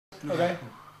Okay.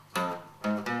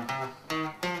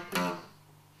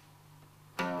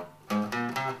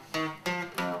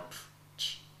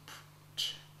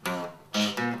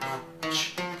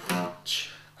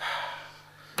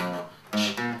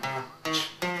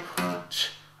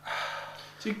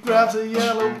 She grabs a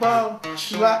yellow ball,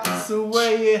 she likes the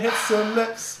way it hits her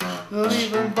lips. Don't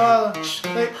even bother,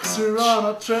 takes her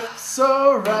on a trip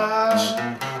so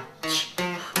right.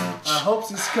 I hope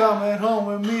she's coming home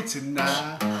with me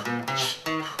tonight.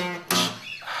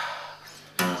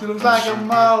 She looks like a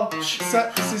model,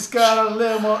 except she's got a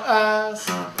little more ass.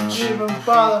 Don't even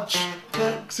bother,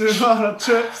 takes her on a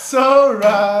trip so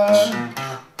right.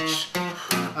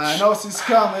 I know she's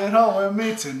coming home with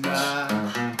me tonight.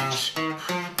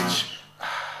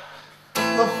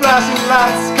 The flashing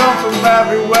lights come from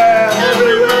everywhere.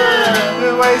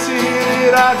 The way she hit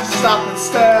it, I just stop and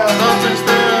stare.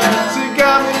 She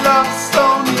got me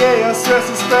Lovestoned, yeah, her stress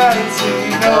is bad and she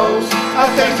knows. I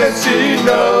think that she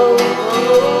knows.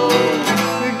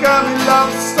 She got me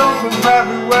Lovestoned from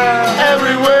everywhere.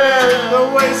 The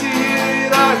way she hit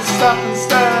it, I just stop and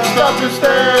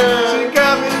stare. She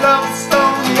got me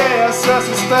Lovestoned, yeah, her stress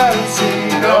is bad and she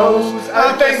knows.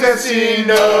 I think that she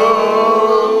knows.